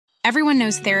Everyone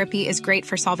knows therapy is great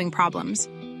for solving problems,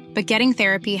 but getting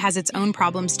therapy has its own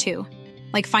problems too,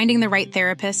 like finding the right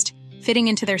therapist, fitting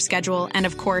into their schedule, and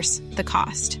of course, the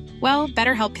cost. Well,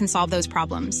 BetterHelp can solve those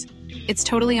problems. It's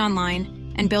totally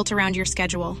online and built around your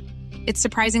schedule. It's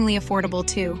surprisingly affordable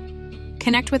too.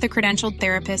 Connect with a credentialed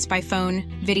therapist by phone,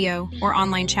 video, or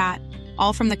online chat,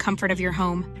 all from the comfort of your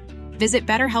home. Visit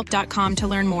BetterHelp.com to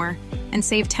learn more and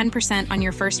save 10% on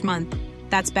your first month.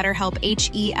 That's BetterHelp,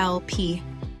 H-E-L-P.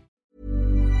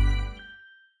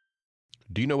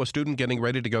 Do you know a student getting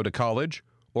ready to go to college?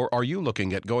 Or are you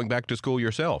looking at going back to school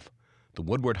yourself? The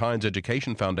Woodward Hines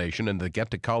Education Foundation and the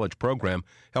Get to College program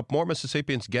help more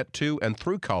Mississippians get to and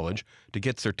through college to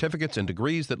get certificates and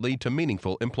degrees that lead to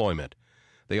meaningful employment.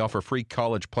 They offer free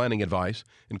college planning advice,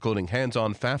 including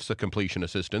hands-on FAFSA completion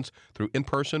assistance through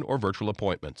in-person or virtual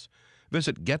appointments.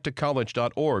 Visit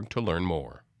gettocollege.org to learn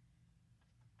more.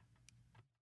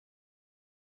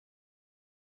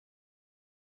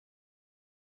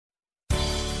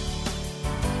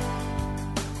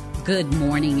 Good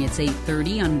morning. It's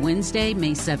 8:30 on Wednesday,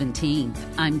 May 17th.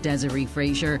 I'm Desiree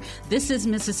Frazier. This is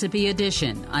Mississippi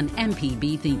Edition on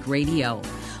MPB Think Radio.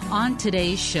 On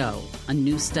today's show, a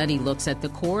new study looks at the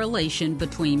correlation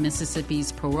between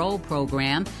Mississippi's parole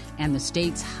program and the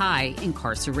state's high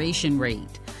incarceration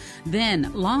rate.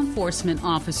 Then, law enforcement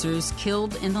officers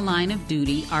killed in the line of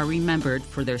duty are remembered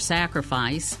for their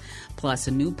sacrifice. Plus,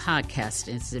 a new podcast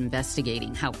is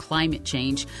investigating how climate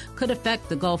change could affect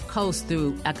the Gulf Coast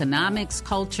through economics,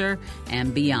 culture,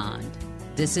 and beyond.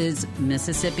 This is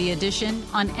Mississippi Edition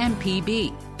on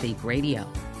MPB Think Radio.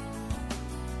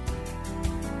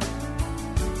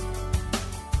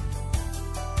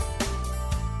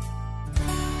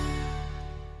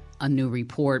 A new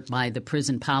report by the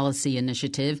Prison Policy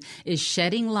Initiative is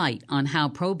shedding light on how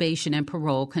probation and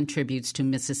parole contributes to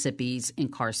Mississippi's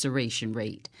incarceration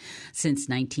rate. Since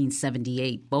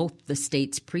 1978, both the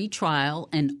state's pretrial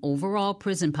and overall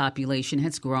prison population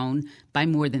has grown by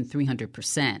more than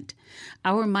 300%.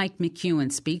 Our Mike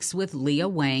McEwen speaks with Leah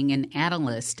Wang, an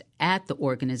analyst at the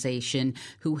organization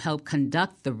who helped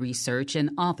conduct the research and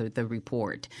authored the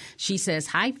report. She says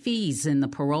high fees in the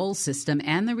parole system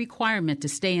and the requirement to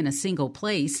stay in a single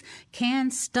place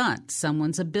can stunt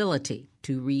someone's ability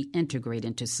to reintegrate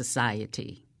into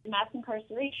society. Mass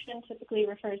incarceration typically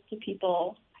refers to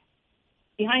people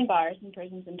behind bars in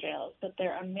prisons and jails, but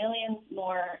there are millions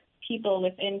more people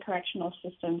within correctional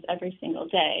systems every single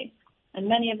day. And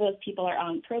many of those people are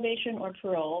on probation or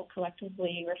parole,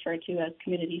 collectively referred to as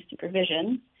community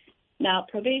supervision. Now,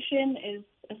 probation is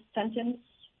a sentence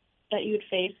that you would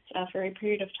face for a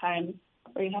period of time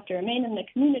where you have to remain in the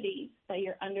community, but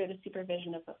you're under the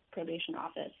supervision of a probation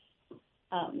office.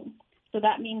 So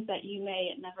that means that you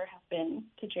may never have been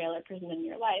to jail or prison in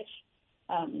your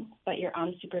life, but you're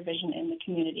on supervision in the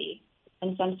community.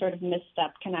 And some sort of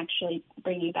misstep can actually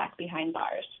bring you back behind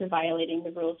bars for violating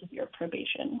the rules of your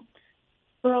probation.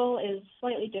 Parole is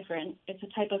slightly different. It's a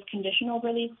type of conditional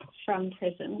release from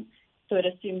prison, so it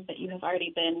assumes that you have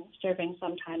already been serving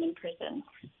some time in prison.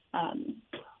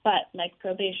 But like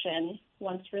probation,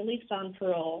 once released on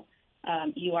parole,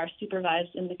 you are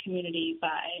supervised in the community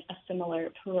by a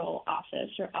similar parole office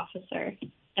or officer.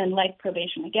 And like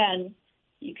probation again,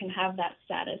 you can have that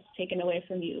status taken away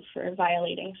from you for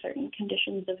violating certain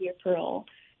conditions of your parole,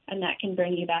 and that can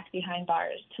bring you back behind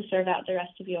bars to serve out the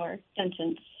rest of your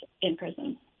sentence in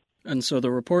prison. And so the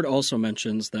report also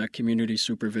mentions that community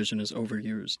supervision is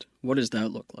overused. What does that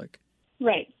look like?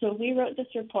 Right. So we wrote this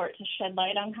report to shed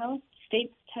light on how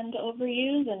states tend to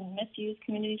overuse and misuse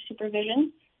community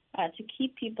supervision to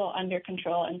keep people under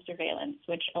control and surveillance,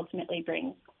 which ultimately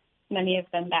brings many of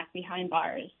them back behind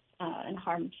bars and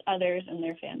harms others and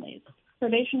their families.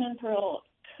 Probation and parole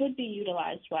could be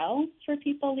utilized well for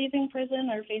people leaving prison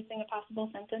or facing a possible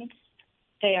sentence.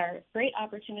 They are great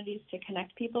opportunities to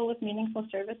connect people with meaningful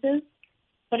services,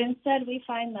 but instead we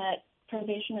find that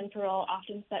probation and parole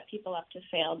often set people up to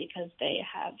fail because they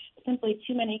have simply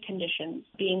too many conditions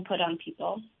being put on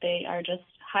people. They are just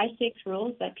high-stakes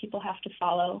rules that people have to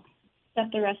follow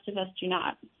that the rest of us do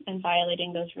not, and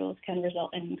violating those rules can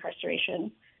result in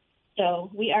incarceration. So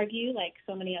we argue, like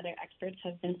so many other experts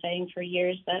have been saying for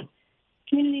years, that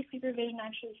community supervision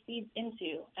actually feeds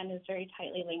into and is very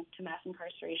tightly linked to mass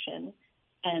incarceration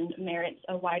and merits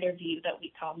a wider view that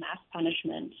we call mass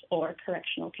punishment or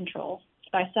correctional control.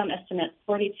 By some estimates,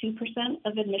 42%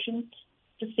 of admissions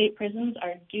to state prisons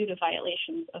are due to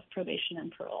violations of probation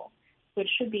and parole, which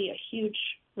should be a huge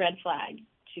red flag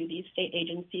to these state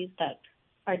agencies that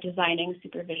are designing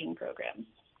supervision programs.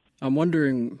 I'm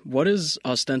wondering, what is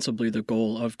ostensibly the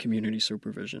goal of community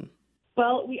supervision?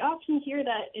 Well, we often hear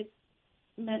that it's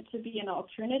meant to be an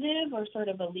alternative or sort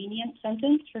of a lenient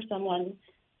sentence for someone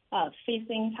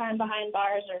facing time behind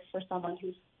bars or for someone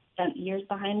who's spent years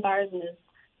behind bars and is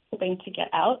hoping to get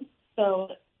out. So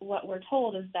what we're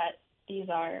told is that these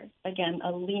are, again,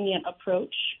 a lenient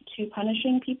approach to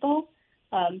punishing people,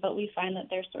 but we find that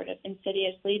they're sort of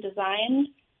insidiously designed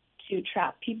to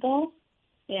trap people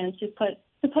and to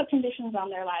put conditions on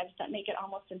their lives that make it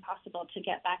almost impossible to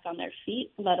get back on their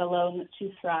feet, let alone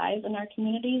to thrive in our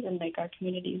communities and make our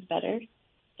communities better.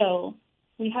 So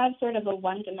we have sort of a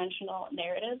one-dimensional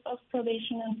narrative of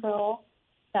probation and parole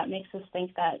that makes us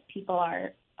think that people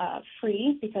are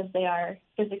free because they are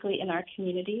physically in our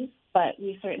communities, but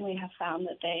we certainly have found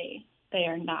that they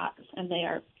are not, and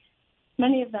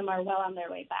many of them are well on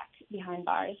their way back behind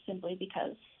bars simply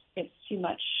because it's too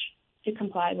much to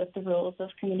comply with the rules of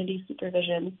community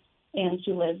supervision and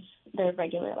to live their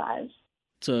regular lives.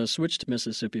 To switch to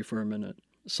Mississippi for a minute,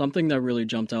 something that really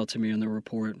jumped out to me in the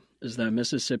report is that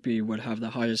Mississippi would have the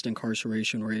highest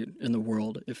incarceration rate in the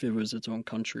world if it was its own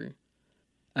country.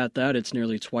 At that, it's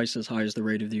nearly twice as high as the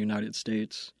rate of the United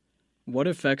States. What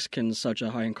effects can such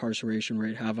a high incarceration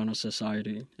rate have on a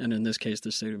society, and in this case,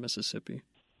 the state of Mississippi?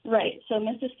 Right. So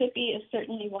Mississippi is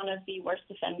certainly one of the worst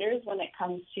offenders when it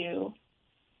comes to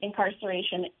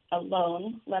incarceration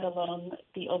alone, let alone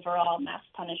the overall mass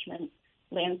punishment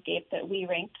landscape that we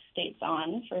ranked states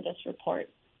on for this report.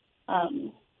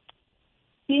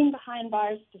 Being behind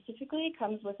bars specifically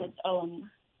comes with its own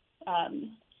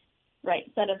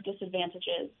set of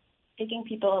disadvantages. Taking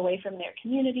people away from their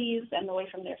communities and away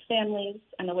from their families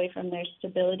and away from their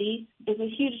stability is a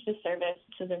huge disservice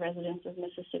to the residents of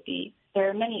Mississippi. There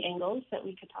are many angles that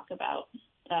we could talk about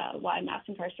why mass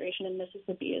incarceration in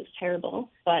Mississippi is terrible,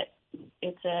 but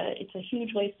it's a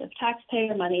huge waste of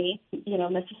taxpayer money.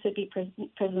 Mississippi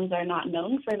prisons are not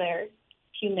known for their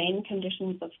humane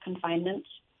conditions of confinement.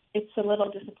 It's a little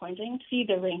disappointing to see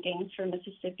the rankings for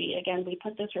Mississippi. Again, we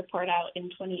put this report out in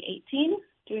 2018,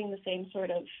 doing the same sort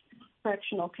of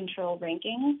correctional control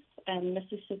rankings, and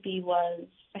Mississippi was,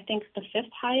 I think, the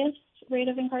 5th highest rate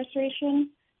of incarceration,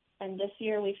 and this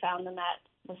year we found them at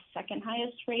the 2nd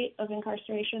highest rate of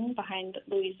incarceration behind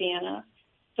Louisiana.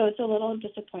 So it's a little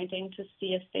disappointing to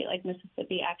see a state like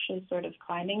Mississippi actually sort of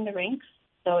climbing the ranks.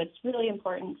 So it's really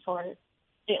important for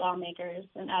state lawmakers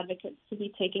and advocates to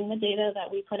be taking the data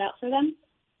that we put out for them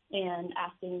and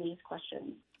asking these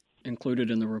questions. Included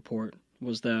in the report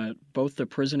was that both the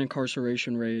prison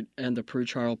incarceration rate and the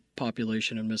pretrial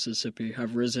population in Mississippi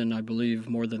have risen, I believe,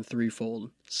 more than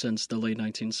threefold since the late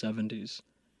 1970s.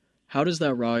 How does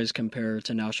that rise compare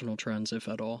to national trends, if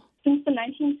at all? Since the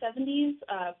 1970s,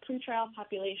 pretrial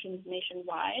populations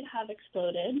nationwide have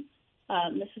exploded.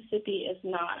 Mississippi is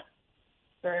not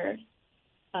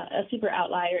a super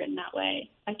outlier in that way.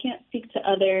 I can't speak to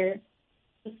other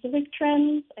specific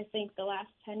trends. I think the last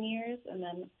 10 years and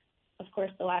then, of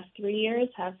course, the last 3 years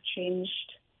have changed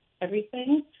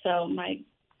everything. So my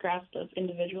grasp of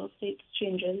individual states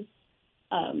changes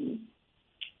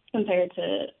compared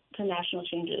to national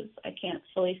changes I can't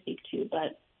fully speak to,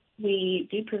 but we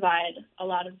do provide a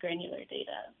lot of granular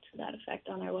data to that effect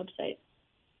on our website.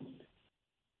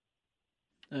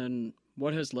 And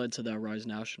what has led to that rise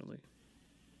nationally?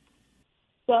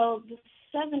 Well, the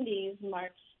 70s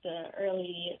marked the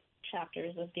early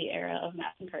chapters of the era of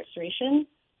mass incarceration.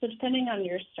 So depending on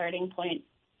your starting point,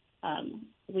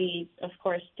 we, of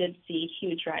course, did see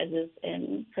huge rises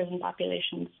in prison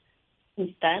populations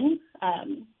since then.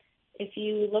 If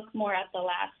you look more at the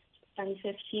last 10,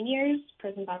 15 years,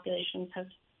 prison populations have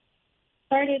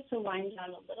started to wind down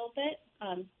a little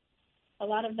bit. A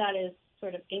lot of that is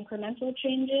sort of incremental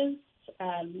changes,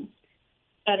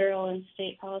 federal and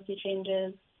state policy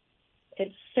changes.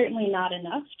 It's certainly not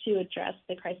enough to address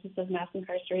the crisis of mass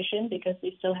incarceration because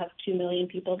we still have 2 million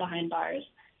people behind bars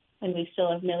and we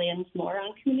still have millions more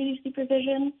on community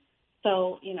supervision.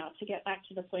 So, to get back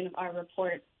to the point of our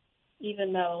report,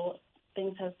 even though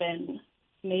things have been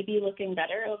maybe looking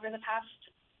better over the past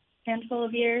handful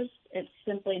of years, it's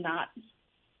simply not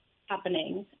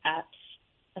happening at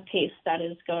a pace that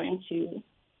is going to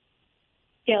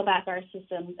scale back our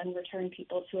systems and return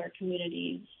people to our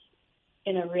communities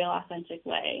in a real authentic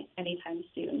way anytime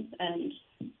soon. And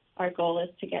our goal is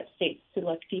to get states to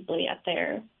look deeply at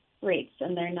their rates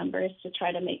and their numbers to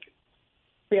try to make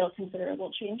real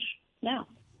considerable change now.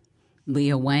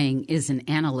 Leah Wang is an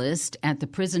analyst at the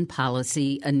Prison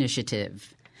Policy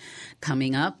Initiative.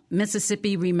 Coming up,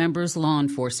 Mississippi remembers law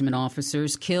enforcement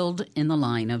officers killed in the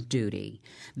line of duty.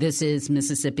 This is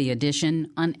Mississippi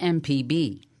Edition on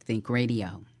MPB Think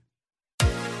Radio.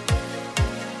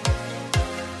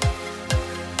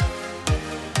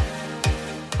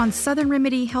 On Southern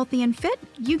Remedy Healthy and Fit,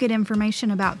 you get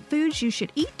information about foods you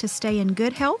should eat to stay in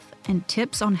good health and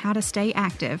tips on how to stay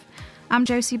active. I'm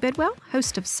Josie Bidwell,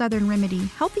 host of Southern Remedy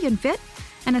Healthy and Fit,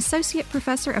 an associate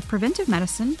professor of preventive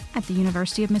medicine at the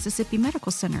University of Mississippi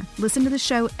Medical Center. Listen to the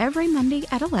show every Monday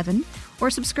at 11 or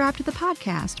subscribe to the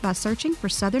podcast by searching for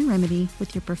Southern Remedy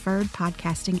with your preferred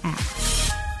podcasting app.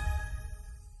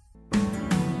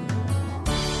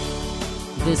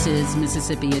 This is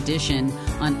Mississippi Edition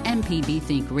on MPB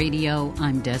Think Radio.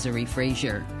 I'm Desiree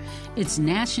Frazier. It's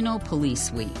National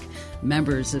Police Week.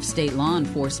 Members of state law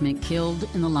enforcement killed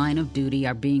in the line of duty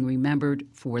are being remembered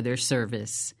for their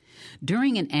service.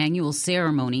 During an annual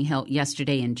ceremony held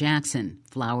yesterday in Jackson,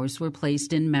 flowers were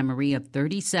placed in memory of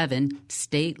 37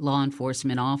 state law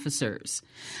enforcement officers.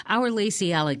 Our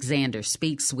Lacey Alexander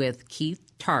speaks with Keith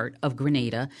Tart of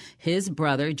Grenada. His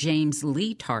brother, James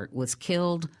Lee Tart, was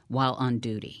killed while on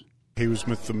duty. He was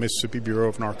with the Mississippi Bureau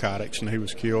of Narcotics, and he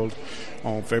was killed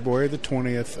on February the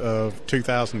 20th of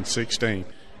 2016.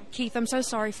 Keith, I'm so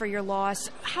sorry for your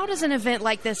loss. How does an event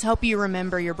like this help you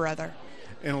remember your brother?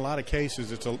 In a lot of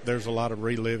cases, there's a lot of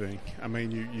reliving. I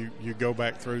mean, you go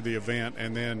back through the event,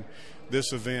 and then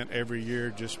this event every year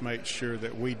just makes sure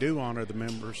that we do honor the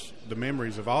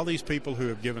memories of all these people who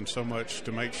have given so much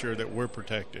to make sure that we're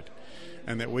protected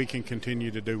and that we can continue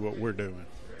to do what we're doing.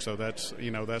 So that's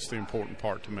the important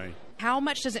part to me. How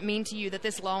much does it mean to you that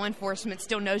this law enforcement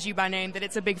still knows you by name, that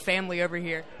it's a big family over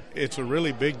here? It's a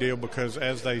really big deal because,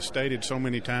 as they stated so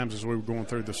many times as we were going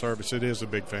through the service, it is a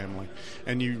big family.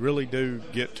 And you really do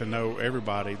get to know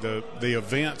everybody. The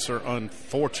events are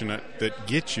unfortunate that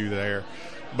get you there,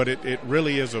 but it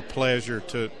really is a pleasure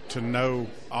to know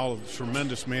all of the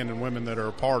tremendous men and women that are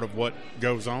a part of what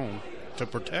goes on to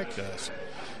protect us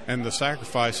and the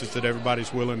sacrifices that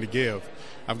everybody's willing to give.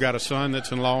 I've got a son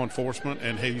that's in law enforcement,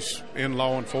 and he's in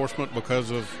law enforcement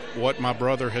because of what my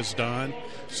brother has done.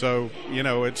 So,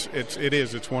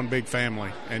 it's one big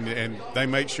family, and they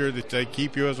make sure that they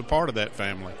keep you as a part of that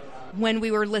family. When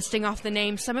we were listing off the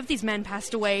names, some of these men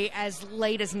passed away as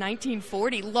late as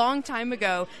 1940, long time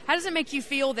ago. How does it make you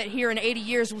feel that here in 80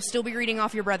 years we'll still be reading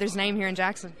off your brother's name here in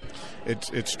Jackson?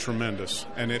 It's tremendous,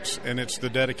 and it's the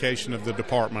dedication of the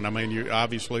department. I mean,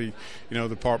 obviously, the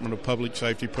Department of Public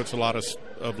Safety puts a lot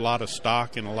of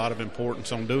stock and a lot of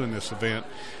importance on doing this event,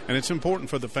 and it's important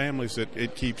for the families that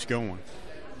it keeps going.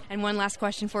 And one last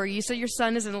question for you. So your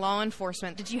son is in law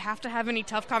enforcement. Did you have to have any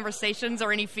tough conversations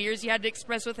or any fears you had to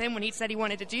express with him when he said he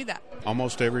wanted to do that?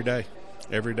 Almost every day.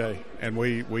 And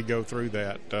we go through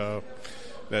that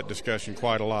discussion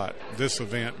quite a lot. This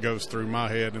event goes through my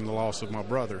head and the loss of my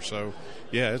brother. So,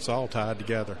 yeah, it's all tied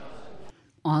together.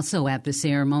 Also at the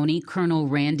ceremony, Colonel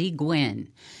Randy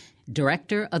Gwynn,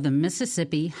 Director of the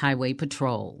Mississippi Highway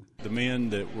Patrol. The men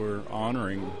that we're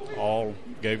honoring all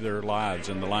gave their lives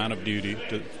in the line of duty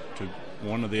to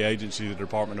one of the agencies, the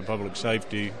Department of Public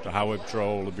Safety, the Highway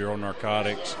Patrol, the Bureau of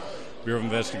Narcotics, Bureau of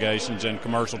Investigations, and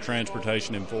Commercial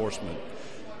Transportation Enforcement.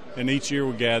 And each year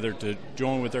we gather to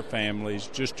join with their families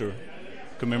just to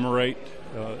commemorate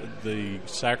the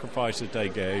sacrifice that they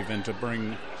gave and to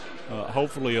bring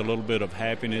hopefully a little bit of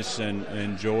happiness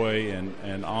and joy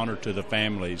and honor to the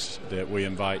families that we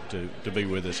invite to be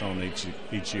with us on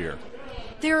each year.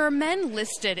 There are men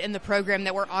listed in the program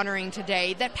that we're honoring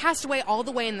today that passed away all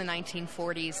the way in the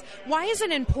 1940s. Why is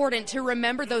it important to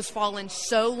remember those fallen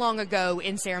so long ago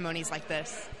in ceremonies like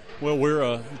this? Well, we're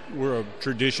a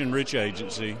tradition-rich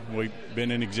agency. We've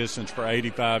been in existence for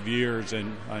 85 years,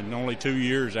 and only 2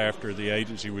 years after the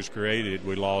agency was created,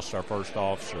 we lost our first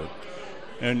officer.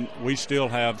 And we still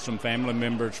have some family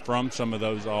members from some of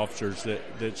those officers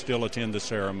that still attend the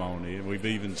ceremony. And we've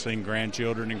even seen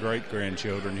grandchildren and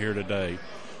great-grandchildren here today.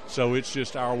 So it's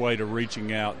just our way to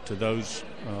reaching out to those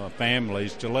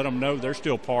families to let them know they're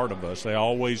still part of us. They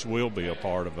always will be a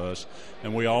part of us.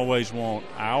 And we always want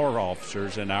our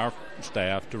officers and our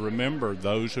staff to remember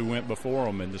those who went before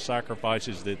them and the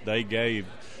sacrifices that they gave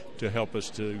to help us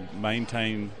to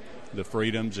maintain the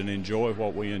freedoms and enjoy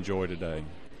what we enjoy today.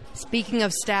 Speaking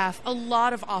of staff, a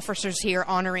lot of officers here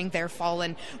honoring their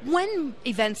fallen. When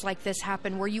events like this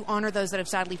happen where you honor those that have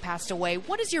sadly passed away,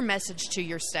 what is your message to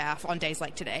your staff on days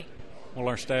like today? Well,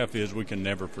 our staff is we can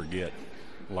never forget,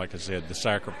 like I said, the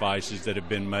sacrifices that have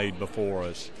been made before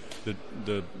us.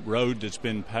 The road that's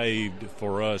been paved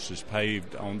for us is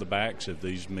paved on the backs of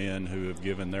these men who have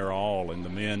given their all, and the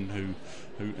men who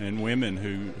and women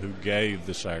who gave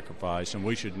the sacrifice. And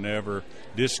we should never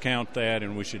discount that,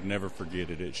 and we should never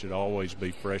forget it. It should always be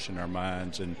fresh in our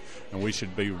minds, and we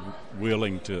should be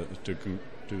willing to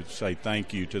to say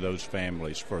thank you to those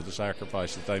families for the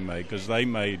sacrifice that they made, because they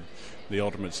made the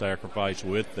ultimate sacrifice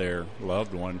with their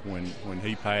loved one when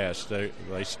he passed.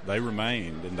 They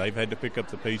remained, and they've had to pick up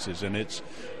the pieces, and it's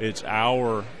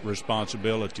our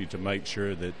responsibility to make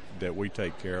sure that we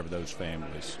take care of those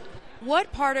families.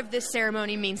 What part of this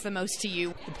ceremony means the most to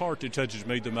you? The part that touches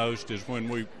me the most is when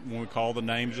we call the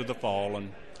names of the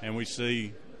fallen, and we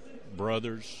see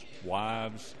brothers,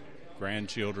 wives,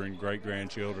 grandchildren,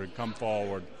 great-grandchildren come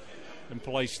forward and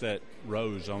place that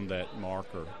rose on that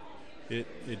marker.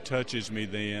 It touches me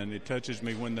then. It touches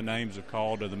me when the names are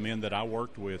called of the men that I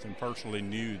worked with and personally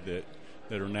knew that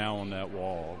are now on that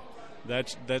wall.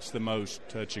 That's the most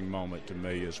touching moment to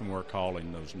me, is when we're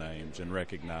calling those names and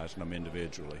recognizing them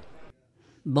individually.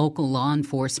 Local law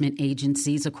enforcement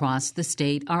agencies across the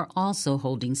state are also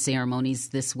holding ceremonies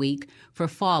this week for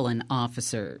fallen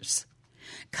officers.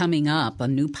 Coming up, a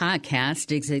new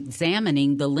podcast is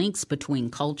examining the links between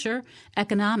culture,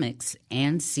 economics,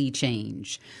 and sea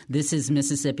change. This is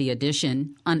Mississippi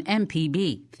Edition on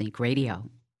MPB Think Radio.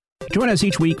 Join us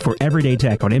each week for Everyday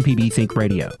Tech on MPB Think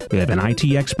Radio. We have an IT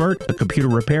expert, a computer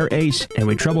repair ace, and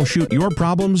we troubleshoot your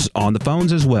problems on the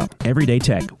phones as well. Everyday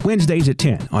Tech, Wednesdays at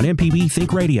 10 on MPB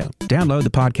Think Radio. Download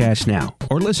the podcast now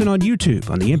or listen on YouTube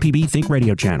on the MPB Think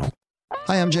Radio channel.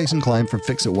 Hi, I'm Jason Klein from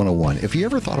Fix It 101. If you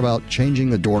ever thought about changing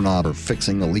the doorknob or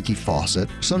fixing a leaky faucet,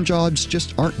 some jobs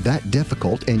just aren't that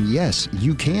difficult, and yes,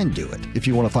 you can do it. If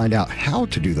you want to find out how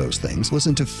to do those things,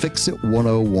 listen to Fix It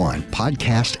 101,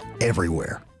 podcast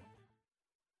everywhere.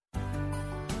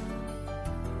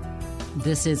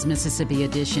 This is Mississippi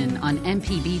Edition on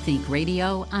MPB Think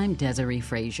Radio. I'm Desiree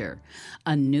Frazier.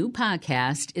 A new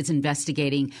podcast is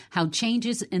investigating how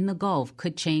changes in the Gulf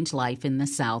could change life in the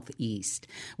Southeast.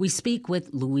 We speak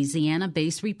with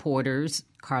Louisiana-based reporters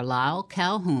Carlisle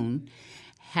Calhoun,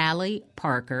 Hallie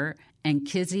Parker, and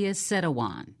Kezia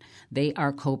Setawan. They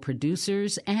are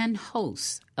co-producers and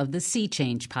hosts of the Sea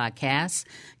Change podcast.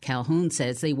 Calhoun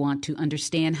says they want to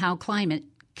understand how climate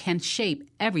can shape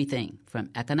everything from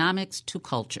economics to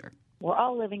culture. We're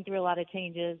all living through a lot of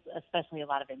changes, especially a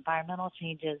lot of environmental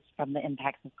changes from the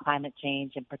impacts of climate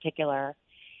change in particular.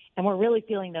 And we're really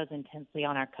feeling those intensely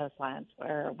on our coastlines,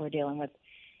 where we're dealing with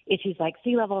issues like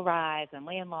sea level rise and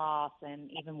land loss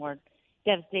and even more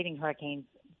devastating hurricanes.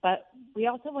 But we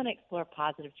also want to explore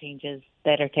positive changes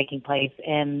that are taking place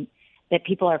and that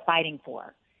people are fighting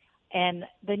for. And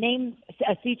the name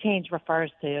A Sea Change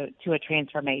refers to a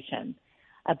transformation,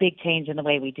 a big change in the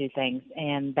way we do things,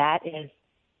 and that is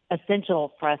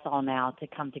essential for us all now to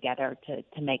come together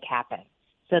to make happen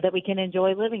so that we can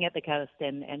enjoy living at the coast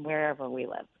and wherever we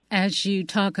live. As you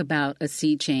talk about a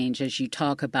sea change, as you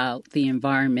talk about the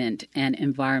environment and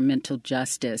environmental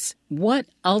justice, what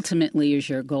ultimately is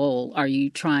your goal? Are you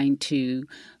trying to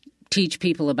teach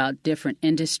people about different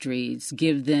industries,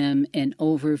 give them an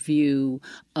overview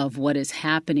of what is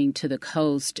happening to the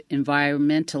coast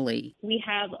environmentally? We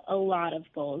have a lot of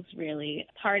goals, really.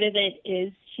 Part of it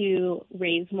is to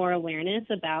raise more awareness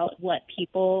about what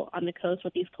people on the coast,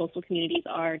 what these coastal communities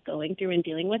are going through and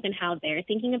dealing with, and how they're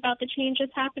thinking about the change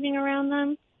that's happening around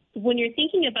them. When you're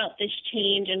thinking about this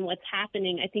change and what's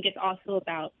happening, I think it's also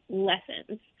about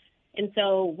lessons. And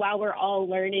so while we're all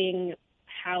learning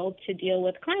how to deal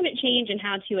with climate change and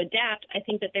how to adapt, I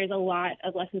think that there's a lot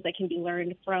of lessons that can be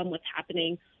learned from what's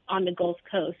happening on the Gulf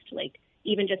Coast, like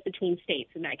even just between states.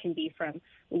 And that can be from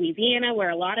Louisiana, where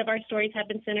a lot of our stories have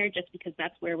been centered just because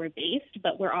that's where we're based.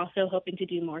 But we're also hoping to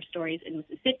do more stories in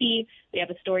Mississippi. We have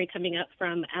a story coming up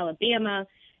from Alabama.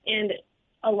 And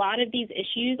a lot of these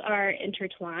issues are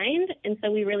intertwined. And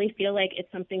so we really feel like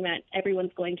it's something that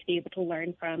everyone's going to be able to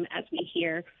learn from as we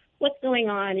hear what's going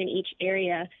on in each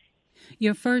area.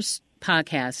 Your first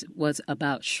podcast was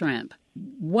about shrimp.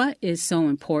 What is so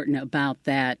important about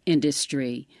that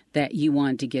industry that you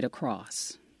wanted to get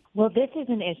across? Well, this is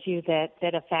an issue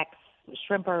that affects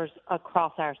shrimpers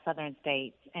across our southern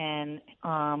states, and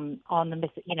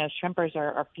shrimpers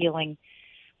are feeling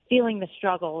the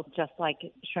struggle just like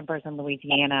shrimpers in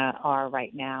Louisiana are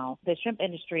right now. The shrimp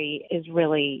industry is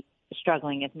really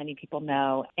struggling, as many people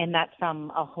know, and that's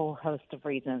from a whole host of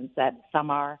reasons. That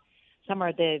some are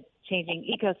the changing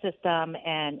ecosystem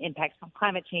and impacts from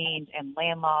climate change and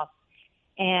land loss.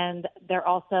 And they're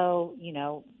also,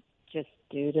 just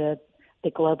due to the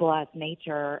globalized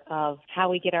nature of how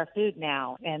we get our food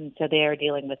now. And so they are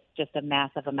dealing with just a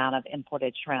massive amount of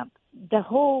imported shrimp. The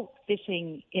whole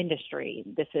fishing industry,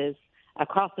 this is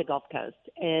across the Gulf Coast,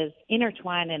 is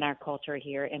intertwined in our culture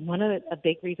here. And a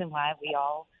big reason why we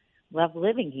all love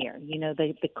living here,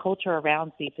 the culture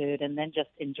around seafood and then just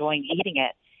enjoying eating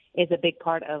it is a big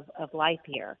part of life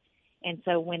here. And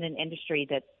so when an industry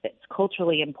that's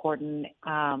culturally important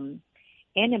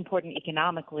and important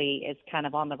economically is kind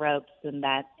of on the ropes, then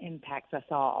that impacts us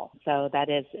all. So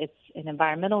it's an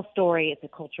environmental story, it's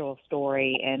a cultural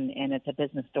story, and it's a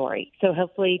business story. So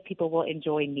hopefully people will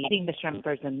enjoy meeting the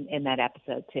shrimpers in that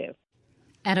episode too.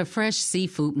 At a fresh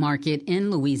seafood market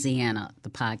in Louisiana, the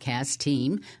podcast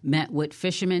team met with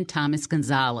fisherman Thomas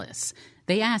Gonzalez.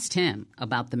 They asked him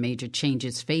about the major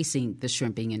changes facing the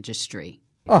shrimping industry.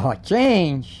 Oh,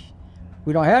 change?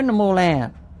 We don't have no more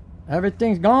land.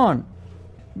 Everything's gone.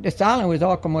 This island was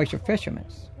all commercial fishermen.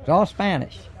 It's all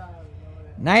Spanish.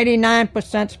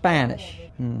 99% Spanish.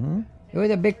 It was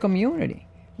a big community.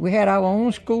 We had our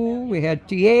own school, we had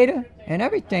theater, and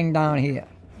everything down here.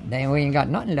 Then we ain't got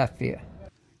nothing left here.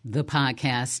 The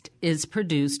podcast is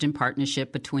produced in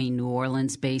partnership between New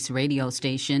Orleans-based radio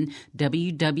station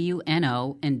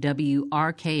WWNO and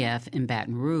WRKF in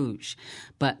Baton Rouge,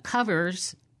 but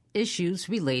covers issues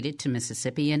related to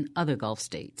Mississippi and other Gulf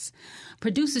states.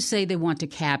 Producers say they want to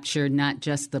capture not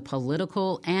just the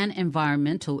political and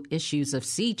environmental issues of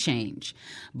sea change,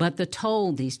 but the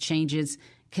toll these changes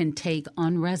can take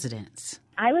on residents.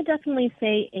 I would definitely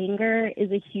say anger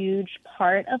is a huge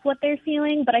part of what they're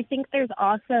feeling, but I think there's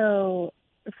also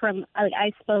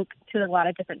I spoke to a lot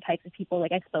of different types of people.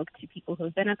 I spoke to people who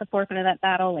have been at the forefront of that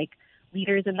battle, like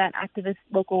leaders in that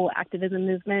local activism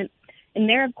movement. And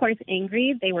they're, of course,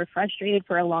 angry. They were frustrated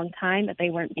for a long time that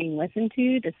they weren't being listened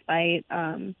to, despite,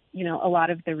 a lot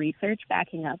of the research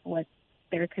backing up what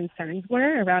their concerns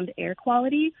were around air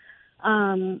quality.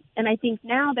 And I think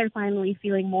now they're finally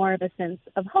feeling more of a sense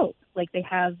of hope. Like they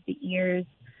have the ears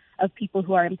of people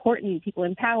who are important, people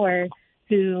in power,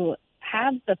 who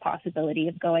have the possibility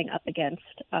of going up against,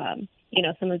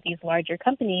 some of these larger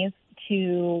companies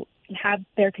to have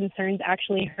their concerns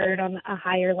actually heard on a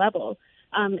higher level.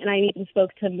 And I even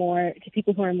spoke to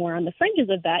people who are more on the fringes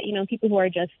of that, people who are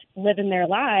just living their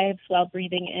lives while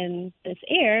breathing in this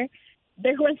air.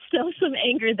 There was still some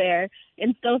anger there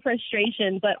and still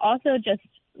frustration, but also just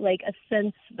like a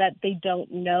sense that they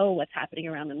don't know what's happening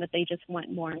around them, that they just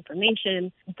want more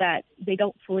information, that they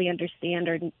don't fully understand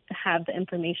or have the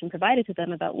information provided to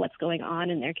them about what's going on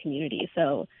in their community.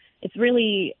 So it's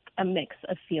really a mix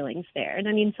of feelings there. And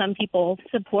I mean, some people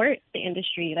support the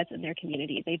industry that's in their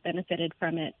community. They've benefited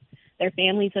from it. Their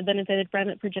families have benefited from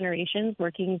it for generations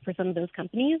working for some of those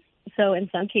companies. So in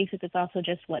some cases, it's also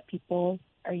just what people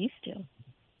are used to.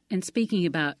 And speaking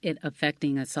about it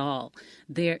affecting us all,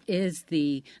 there is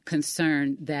the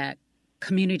concern that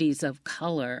communities of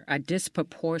color are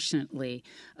disproportionately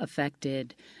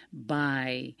affected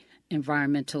by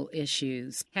environmental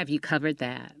issues. Have you covered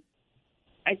that?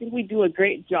 I think we do a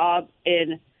great job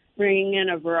in bringing in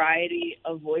a variety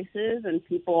of voices and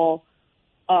people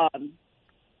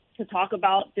to talk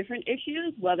about different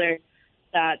issues, whether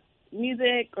that's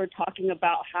music or talking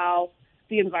about how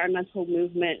the environmental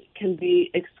movement can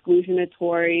be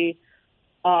exclusionatory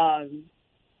and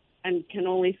can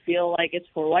only feel like it's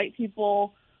for white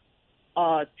people.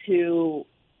 For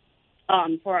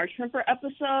our shrimper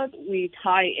episode, we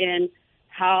tie in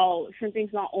how shrimping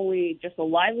is not only just a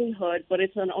livelihood, but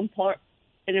it's an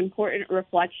important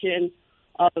reflection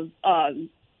of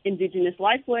indigenous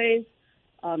lifeways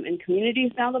and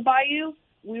communities down the bayou.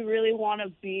 We really want to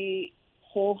be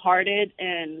wholehearted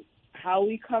in how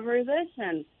we cover this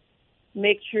and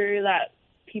make sure that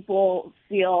people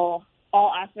feel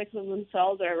all aspects of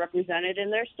themselves are represented in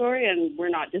their story, and we're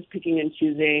not just picking and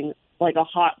choosing like a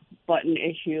hot button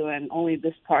issue and only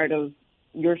this part of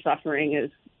your suffering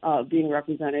is being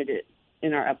represented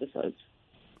in our episodes.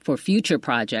 For future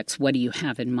projects, what do you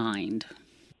have in mind?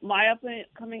 My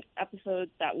upcoming episode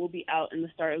that will be out in the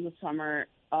start of the summer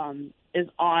is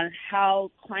on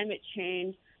how climate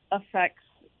change affects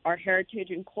our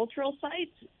heritage and cultural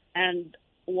sites and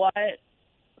what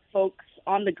folks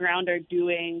on the ground are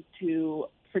doing to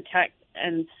protect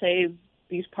and save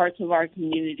these parts of our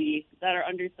community that are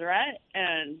under threat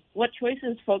and what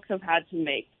choices folks have had to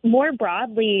make. More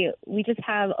broadly, we just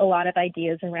have a lot of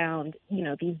ideas around,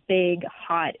 these big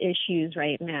hot issues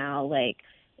right now, like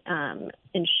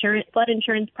flood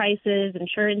insurance prices,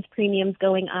 insurance premiums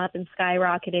going up and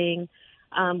skyrocketing.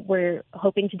 We're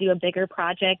hoping to do a bigger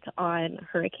project on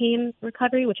hurricane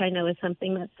recovery, which I know is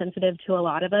something that's sensitive to a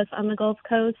lot of us on the Gulf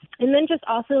Coast. And then just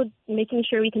also making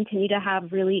sure we continue to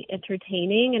have really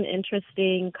entertaining and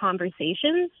interesting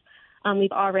conversations.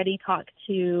 We've already talked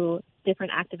to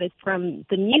different activists from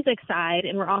the music side,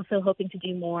 and we're also hoping to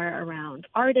do more around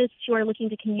artists who are looking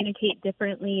to communicate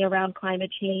differently around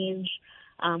climate change.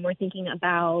 We're thinking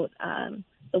about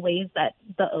the ways that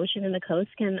the ocean and the coast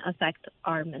can affect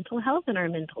our mental health and our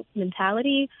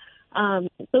mentality.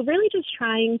 So really just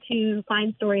trying to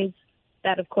find stories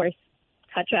that, of course,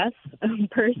 touch us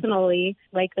personally,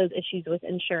 like those issues with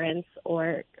insurance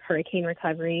or hurricane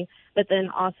recovery, but then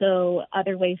also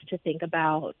other ways to think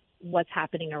about what's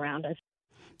happening around us.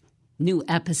 New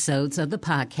episodes of the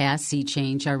podcast Sea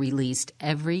Change are released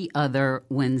every other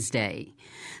Wednesday.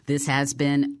 This has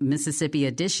been Mississippi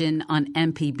Edition on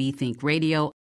MPB Think Radio.